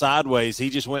everything went sideways, he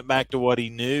just went back to what he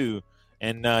knew.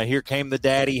 And here came the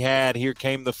daddy hat, here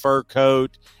came the fur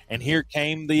coat, and here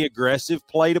came the aggressive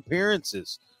plate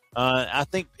appearances. I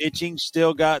think pitching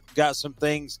still got some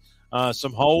things,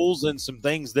 some holes and some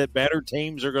things that better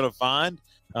teams are going to find.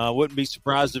 Wouldn't be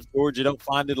surprised if Georgia don't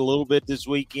find it a little bit this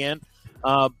weekend.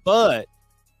 But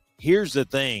here's the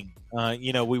thing.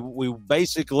 We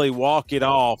basically walk it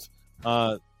off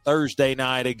Thursday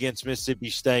night against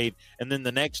Mississippi State, and then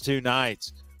the next two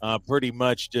nights pretty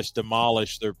much just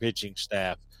demolish their pitching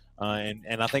staff.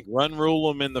 And I think run rule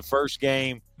them in the first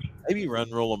game, maybe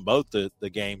run rule them both the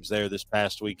games there this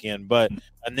past weekend. And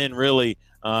then really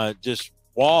just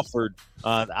Wofford,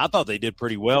 I thought they did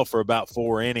pretty well for about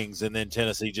 4 innings, and then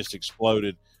Tennessee just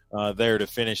exploded there to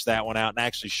finish that one out and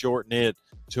actually shorten it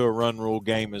to a run rule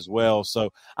game as well.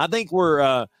 So I think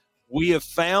we have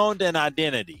found an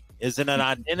identity. Is it an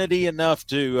identity enough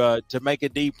to make a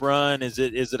deep run? Is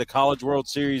it a College World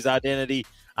Series identity?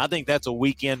 I think that's a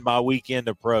weekend by weekend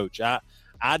approach.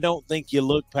 I don't think you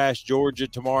look past Georgia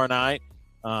tomorrow night.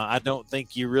 I don't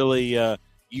think you really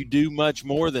you do much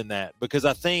more than that, because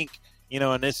I think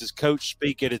and this is coach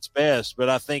speak at its best. But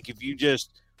I think if you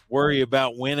just worry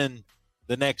about winning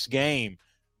the next game,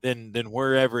 then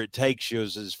wherever it takes you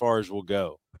is as far as we'll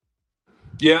go.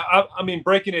 Yeah, I mean,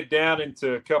 breaking it down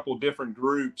into a couple different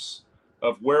groups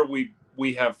of where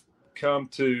we have come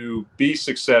to be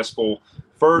successful.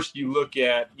 First, you look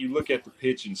at the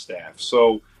pitching staff.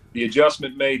 So the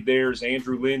adjustment made there is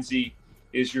Andrew Lindsey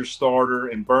is your starter,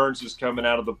 and Burns is coming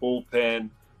out of the bullpen.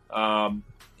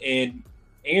 And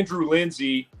Andrew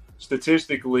Lindsey,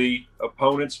 statistically,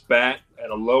 opponents bat at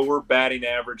a lower batting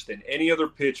average than any other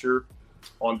pitcher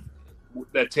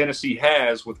that Tennessee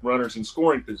has with runners in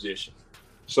scoring position.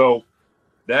 So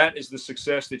that is the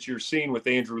success that you're seeing with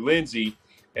Andrew Lindsey.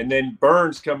 And then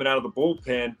Burns coming out of the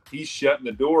bullpen, he's shutting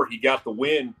the door. He got the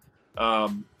win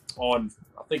on,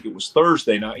 I think it was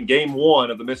Thursday night in Game 1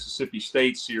 of the Mississippi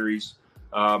State series.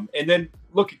 And then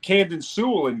look at Camden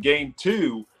Sewell in Game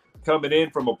 2 coming in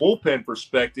from a bullpen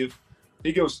perspective.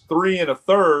 He goes 3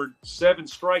 1/3, 7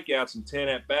 strikeouts and 10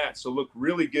 at-bats. So look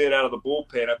really good out of the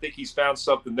bullpen. I think he's found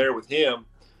something there with him.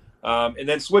 And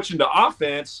then switching to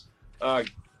offense,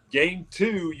 Game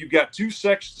 2, you've got two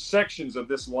sections of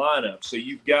this lineup. So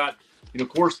you've got, of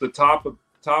course, the top of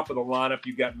the lineup.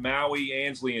 You've got Maui,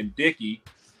 Ansley, and Dickey,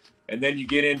 and then you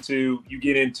get into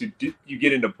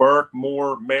Burke,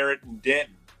 Moore, Merritt, and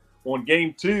Denton. On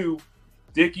Game 2,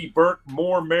 Dickey, Burke,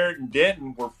 Moore, Merritt, and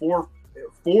Denton were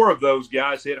four of those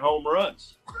guys hit home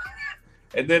runs.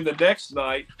 And then the next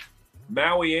night,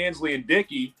 Maui, Ansley, and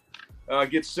Dickey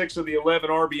get 6 of the 11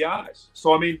 RBIs.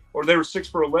 So, or they were 6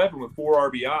 for 11 with 4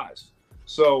 RBIs.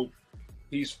 So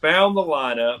he's found the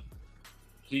lineup.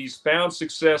 He's found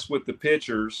success with the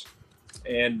pitchers.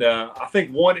 And I think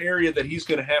one area that he's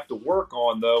going to have to work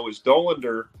on, though, is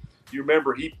Dolander. You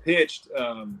remember he pitched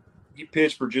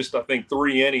for just, I think,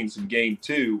 3 innings in Game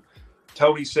 2.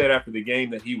 Tony said after the game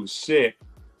that he was sick.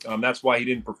 That's why he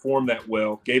didn't perform that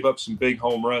well. Gave up some big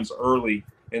home runs early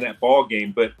in that ball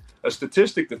game. But a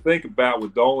statistic to think about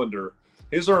with Dolander,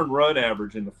 his earned run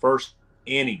average in the first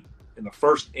inning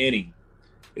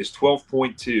is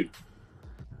 12.2.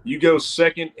 You go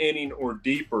second inning or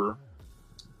deeper,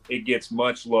 it gets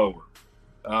much lower.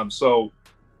 So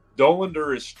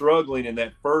Dolander is struggling in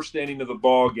that first inning of the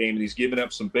ball game, and he's given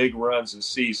up some big runs this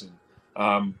season.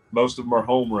 Most of them are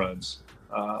home runs.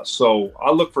 So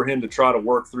I look for him to try to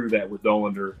work through that with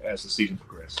Dolander as the season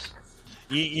progresses.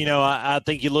 I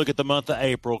think you look at the month of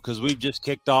April, because we've just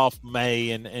kicked off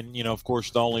May, and of course,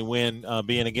 the only win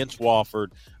being against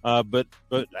Wofford. But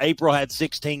April had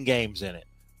 16 games in it.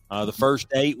 The first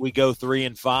 8 we go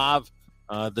 3-5.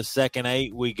 The second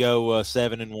 8 we go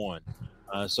 7-1.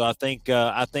 So I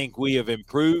think we have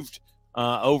improved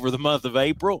over the month of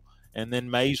April, and then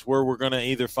May's where we're going to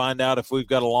either find out if we've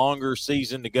got a longer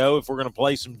season to go, if we're going to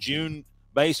play some June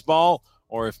baseball,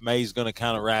 or if May's going to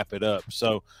kind of wrap it up.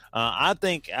 So I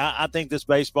think this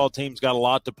baseball team's got a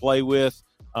lot to play with.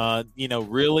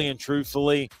 Really and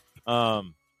truthfully,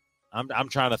 I'm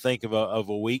trying to think of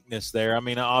a weakness there.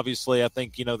 Obviously, I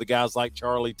think the guys like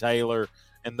Charlie Taylor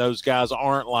and those guys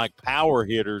aren't like power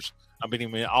hitters.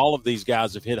 All of these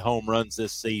guys have hit home runs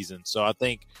this season. So I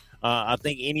think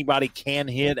anybody can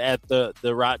hit at the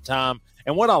right time.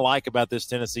 And what I like about this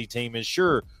Tennessee team is,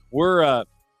 sure, we're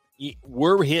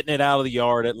hitting it out of the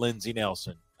yard at Lindsey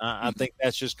Nelson. I think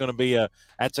that's just going to be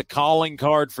that's a calling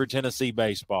card for Tennessee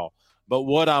baseball. But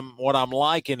what I'm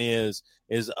liking is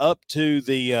up to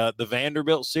the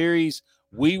Vanderbilt series,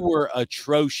 we were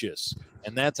atrocious,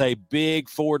 and that's a big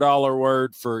 $4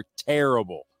 word for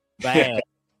terrible, bad,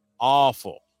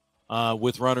 awful,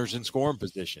 with runners in scoring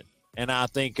position. And I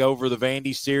think over the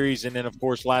Vandy series, and then of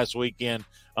course last weekend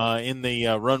in the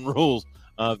run rules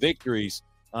victories,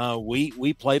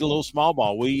 we played a little small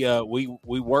ball. We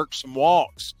worked some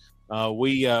walks.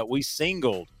 We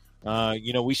singled.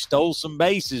 We stole some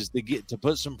bases to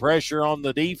put some pressure on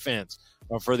the defense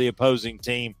for the opposing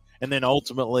team, and then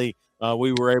ultimately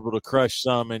we were able to crush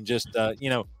some and just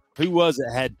who was it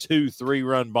had 2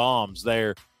 3-run bombs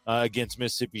there against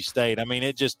Mississippi State. I mean,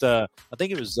 it just I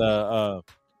think it was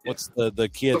what's the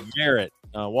kid Merritt,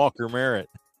 Walker Merritt.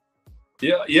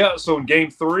 Yeah. So in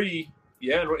game 3,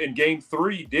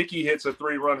 Dickey hits a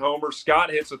 3-run homer.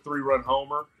 Scott hits a 3-run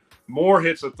homer. Moore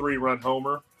hits a 3-run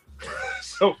homer.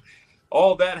 So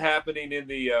all that happening in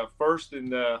the first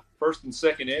and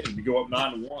second inning to go up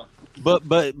 9-1.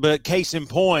 But case in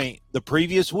point, the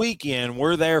previous weekend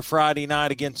we're there Friday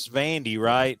night against Vandy,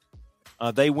 right?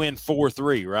 They win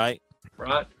 4-3, right?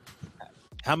 Right.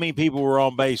 How many people were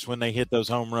on base when they hit those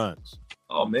home runs?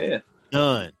 Oh man,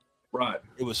 none. Right.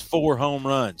 It was 4 home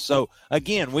runs. So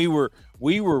again, we were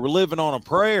living on a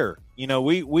prayer.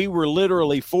 We were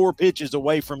literally 4 pitches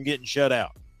away from getting shut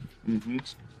out. Mm-hmm.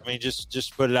 I mean,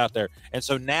 just put it out there. And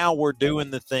so now we're doing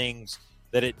the things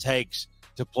that it takes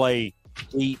to play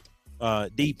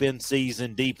deep in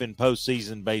season, deep in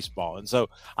postseason baseball. And so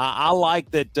I like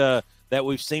that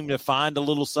we've seemed to find a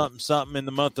little something in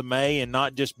the month of May and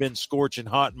not just been scorching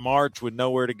hot in March with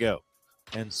nowhere to go.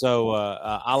 And so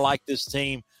I like this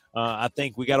team. I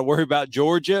think we got to worry about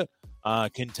Georgia,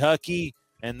 Kentucky,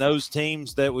 and those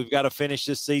teams that we've got to finish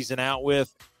this season out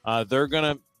with. They're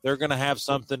gonna have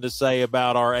something to say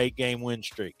about our 8-game win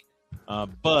streak.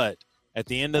 But at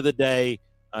the end of the day,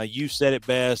 you said it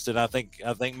best, and I think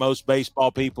most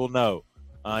baseball people know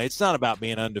it's not about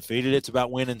being undefeated; it's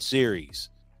about winning series.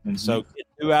 And so, get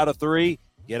 2 out of 3,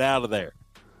 get out of there.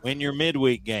 Win your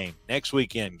midweek game next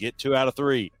weekend. Get 2 out of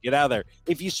 3, get out of there.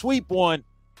 If you sweep one,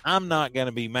 I'm not going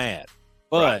to be mad,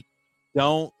 but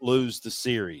don't lose the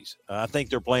series. I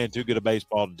think they're playing too good a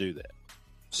baseball to do that.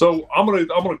 So I'm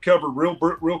gonna cover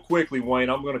real quickly, Wayne.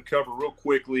 I'm gonna cover real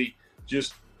quickly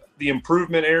just the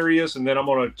improvement areas, and then I'm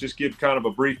gonna just give kind of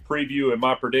a brief preview and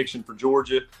my prediction for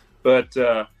Georgia. But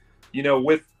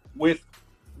with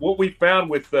what we found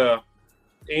with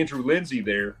Andrew Lindsey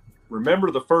there,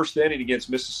 remember the first inning against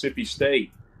Mississippi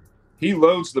State, he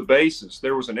loads the bases.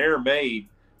 There was an error made.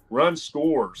 Run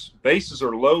scores, bases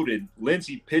are loaded.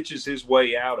 Lindsey pitches his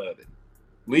way out of it,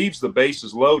 leaves the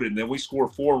bases loaded, and then we score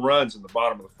 4 runs in the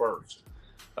bottom of the first.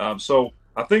 So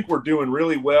I think we're doing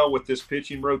really well with this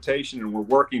pitching rotation, and we're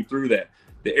working through that.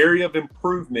 The area of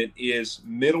improvement is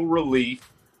middle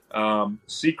relief.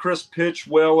 Sechrist pitched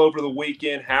well over the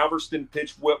weekend. Halverston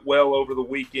pitched well over the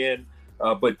weekend.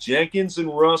 But Jenkins and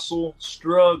Russell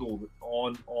struggled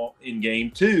in game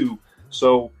 2.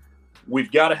 So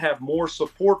we've got to have more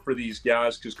support for these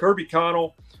guys because Kirby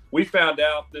Connell, we found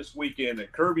out this weekend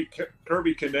that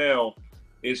Kirby Connell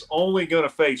is only going to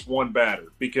face one batter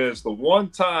because the one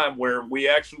time where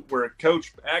a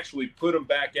coach actually put him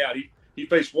back out, he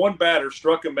faced one batter,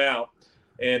 struck him out,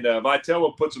 and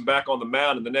Vitello puts him back on the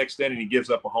mound, and the next inning he gives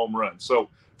up a home run. So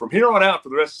from here on out for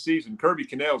the rest of the season, Kirby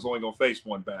Connell is only going to face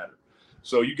one batter.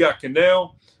 So you got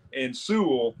Connell and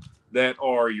Sewell that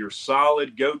are your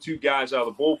solid go-to guys out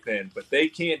of the bullpen, but they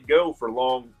can't go for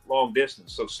long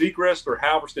distance. So Sechrist or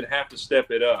Halverston have to step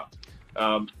it up.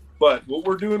 But what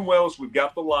we're doing well is we've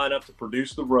got the lineup to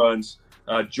produce the runs.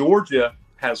 Georgia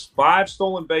has 5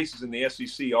 stolen bases in the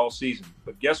SEC all season.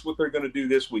 But guess what they're going to do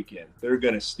this weekend? They're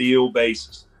going to steal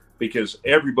bases because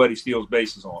everybody steals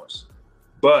bases on us.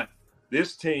 But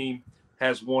this team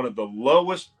has one of the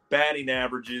lowest batting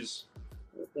averages,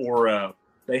 or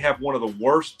they have one of the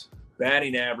worst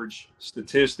batting average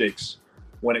statistics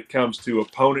when it comes to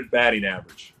opponent batting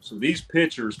average. So these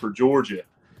pitchers for Georgia,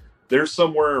 they're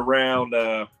somewhere around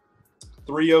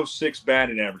 306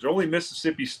 batting average. Only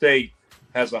Mississippi State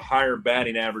has a higher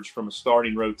batting average from a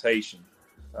starting rotation.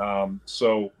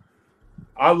 So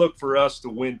I look for us to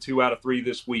win 2 out of 3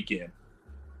 this weekend.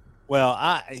 Well,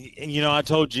 I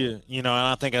told you, and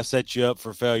I think I set you up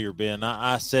for failure, Ben.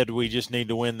 I said we just need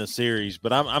to win the series,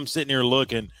 but I'm sitting here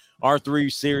looking. Our 3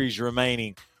 series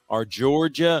remaining are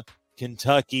Georgia,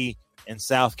 Kentucky, and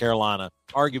South Carolina.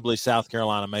 Arguably, South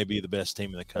Carolina may be the best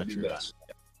team in the country. Yes.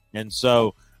 And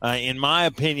so in my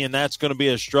opinion, that's going to be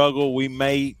a struggle. We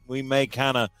may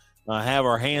kind of have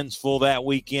our hands full that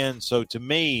weekend. So to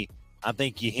me, I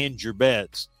think you hinge your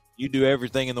bets. You do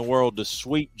everything in the world to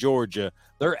sweep Georgia.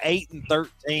 They're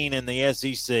 8-13 in the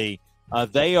SEC.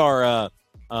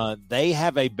 They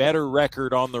have a better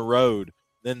record on the road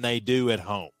than they do at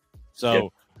home.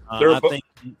 So I think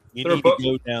you need to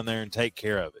go down there and take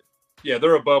care of it. Yeah,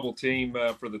 they're a bubble team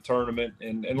for the tournament.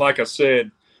 And like I said,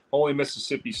 only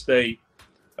Mississippi State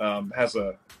has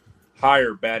a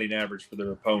higher batting average for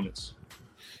their opponents.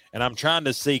 And I'm trying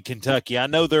to see Kentucky. I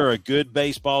know they're a good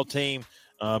baseball team,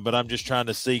 but I'm just trying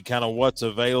to see kind of what's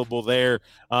available there.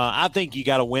 I think you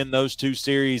got to win those two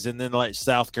series and then let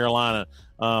South Carolina,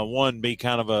 one, be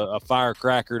kind of a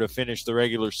firecracker to finish the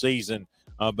regular season.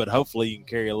 But hopefully you can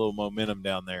carry a little momentum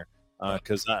down there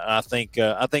because I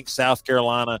think South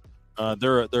Carolina,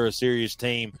 they're a serious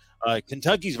team.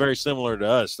 Kentucky's very similar to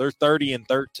us. They're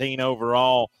 30-13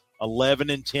 overall,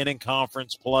 11-10 in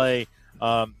conference play.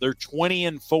 They're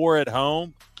 20-4 at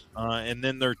home, and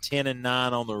then they're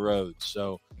 10-9 on the road.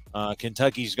 So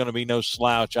Kentucky's going to be no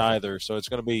slouch either. So it's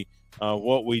going to be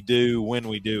what we do when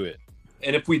we do it.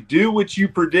 And if we do what you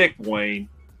predict, Wayne,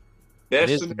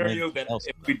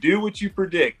 if we do what you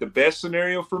predict, the best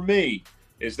scenario for me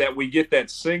is that we get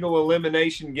that single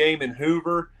elimination game in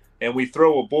Hoover and we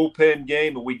throw a bullpen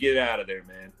game and we get out of there,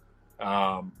 man.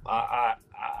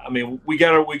 I mean, we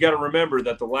gotta remember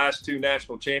that the last two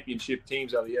national championship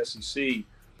teams out of the SEC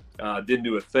didn't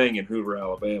do a thing in Hoover,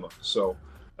 Alabama. So,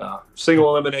 single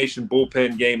elimination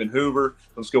bullpen game in Hoover.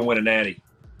 Let's go win a natty.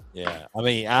 Yeah, I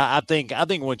mean, I think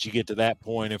once you get to that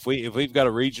point, if we've got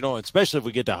a regional, especially if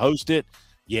we get to host it,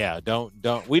 yeah,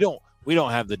 we don't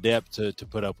have the depth to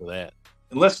put up with that.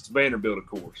 Unless it's Vanderbilt, of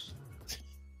course.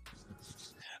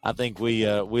 I think we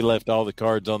left all the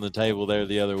cards on the table there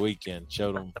the other weekend.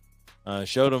 Showed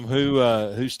them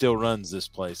who still runs this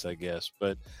place, I guess.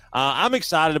 But I'm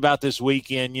excited about this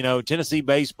weekend. You know, Tennessee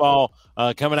baseball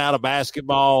coming out of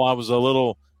basketball. I was a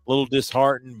little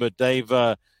disheartened, but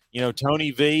they've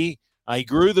Tony V. He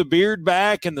grew the beard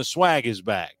back and the swag is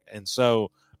back, and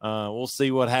so we'll see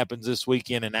what happens this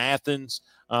weekend in Athens.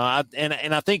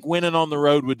 And I think winning on the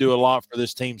road would do a lot for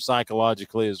this team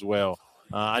psychologically as well.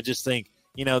 I just think.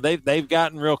 You know, they've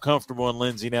gotten real comfortable in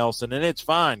Lindsey Nelson, and it's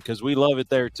fine because we love it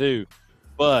there too.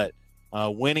 But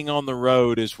winning on the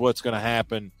road is what's going to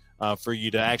happen for you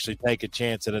to actually take a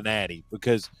chance at a natty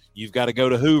because you've got to go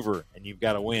to Hoover and you've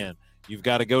got to win. You've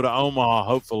got to go to Omaha,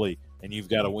 hopefully, and you've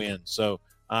got to win. So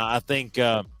I think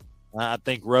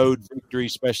road victory,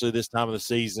 especially this time of the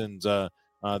seasons,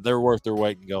 they're worth their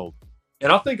weight in gold.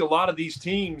 And I think a lot of these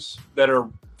teams that are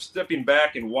stepping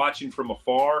back and watching from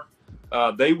afar,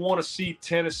 they want to see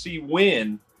Tennessee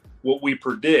win what we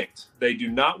predict. They do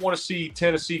not want to see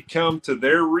Tennessee come to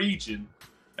their region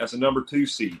as a number 2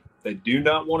 seed. They do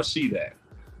not want to see that.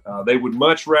 They would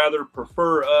much rather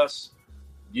prefer us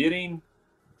getting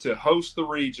to host the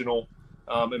regional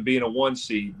and being a 1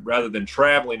 seed rather than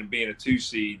traveling and being a 2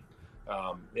 seed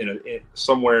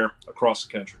somewhere across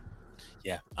the country.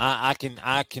 Yeah, I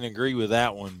can agree with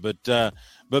that one,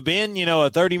 but Ben, you know, a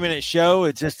 30-minute show,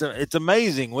 it's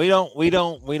amazing. We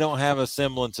don't have a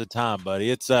semblance of time,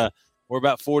 buddy. It's we're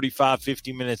about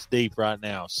 50 minutes deep right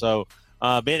now. So,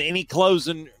 Ben, any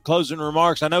closing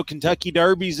remarks? I know Kentucky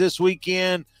Derby's this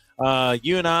weekend.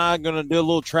 You and I are going to do a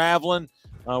little traveling.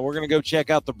 We're going to go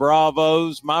check out the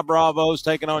Bravos. My Bravos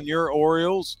taking on your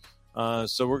Orioles.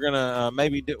 So we're going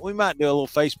to we might do a little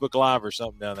Facebook Live or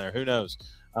something down there. Who knows?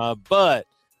 But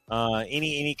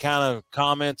any kind of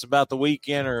comments about the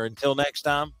weekend or until next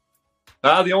time?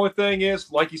 The only thing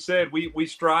is, like you said, we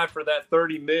strive for that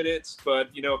 30 minutes.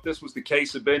 But, you know, if this was the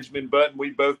case of Benjamin Button,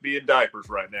 we'd both be in diapers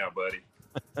right now, buddy.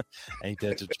 Ain't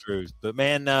that the truth? But,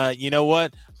 man, you know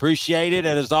what? Appreciate it.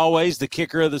 And as always, the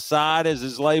kicker of the side, as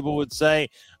his label would say.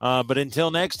 But until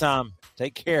next time,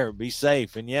 take care. Be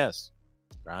safe. And, yes,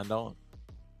 grind on.